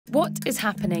What is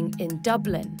happening in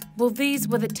Dublin? Well, these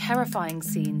were the terrifying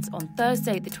scenes on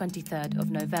Thursday, the 23rd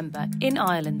of November, in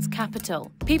Ireland's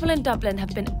capital. People in Dublin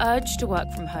have been urged to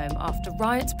work from home after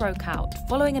riots broke out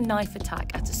following a knife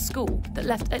attack at a school that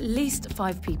left at least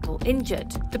 5 people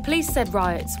injured. The police said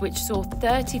riots, which saw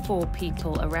 34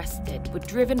 people arrested, were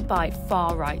driven by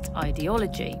far-right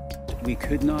ideology. We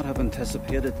could not have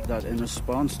anticipated that in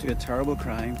response to a terrible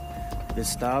crime, the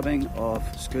stabbing of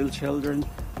school children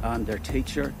and their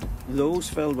teacher, those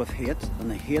filled with hate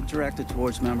and the hate directed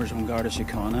towards members of An Garda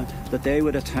Síochána, that they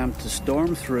would attempt to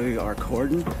storm through our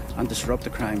cordon and disrupt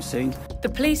the crime scene. The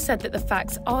police said that the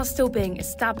facts are still being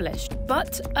established,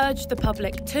 but urged the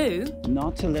public to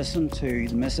not to listen to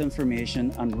the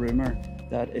misinformation and rumour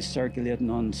that is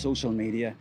circulating on social media.